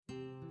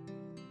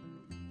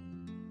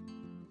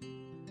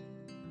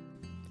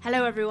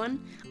Hello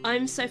everyone,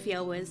 I'm Sophie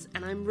Elwes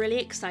and I'm really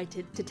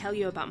excited to tell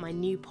you about my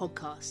new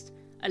podcast,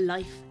 A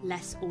Life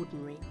Less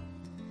Ordinary.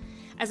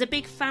 As a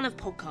big fan of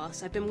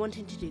podcasts, I've been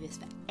wanting to do this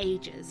for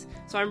ages,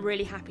 so I'm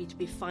really happy to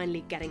be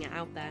finally getting it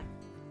out there.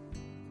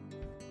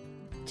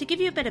 To give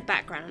you a bit of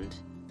background,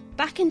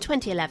 back in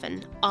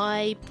 2011,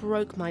 I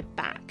broke my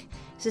back,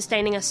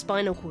 sustaining a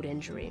spinal cord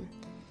injury.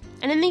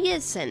 And in the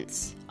years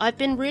since, I've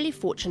been really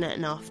fortunate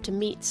enough to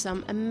meet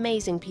some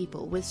amazing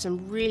people with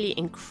some really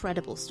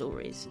incredible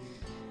stories.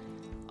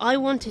 I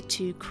wanted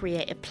to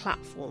create a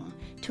platform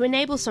to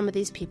enable some of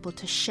these people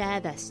to share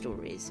their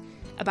stories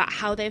about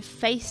how they've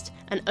faced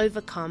and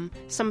overcome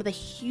some of the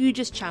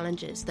hugest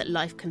challenges that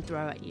life can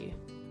throw at you.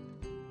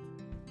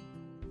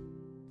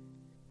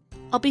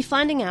 I'll be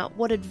finding out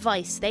what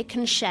advice they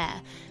can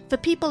share for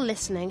people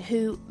listening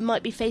who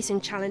might be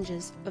facing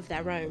challenges of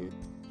their own.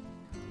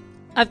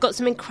 I've got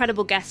some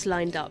incredible guests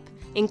lined up,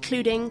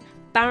 including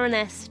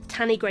Baroness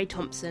Tanni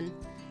Grey-Thompson,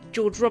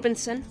 George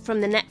Robinson from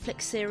the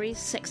Netflix series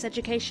Sex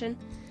Education,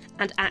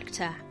 and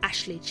actor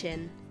Ashley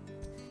Chin.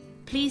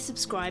 Please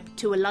subscribe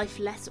to A Life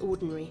Less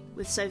Ordinary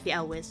with Sophie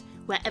Elwes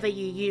wherever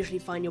you usually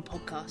find your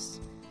podcasts.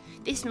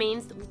 This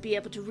means that we'll be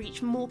able to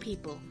reach more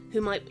people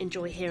who might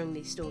enjoy hearing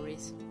these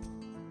stories.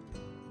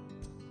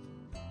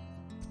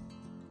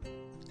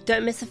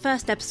 Don't miss the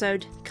first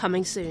episode,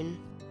 coming soon.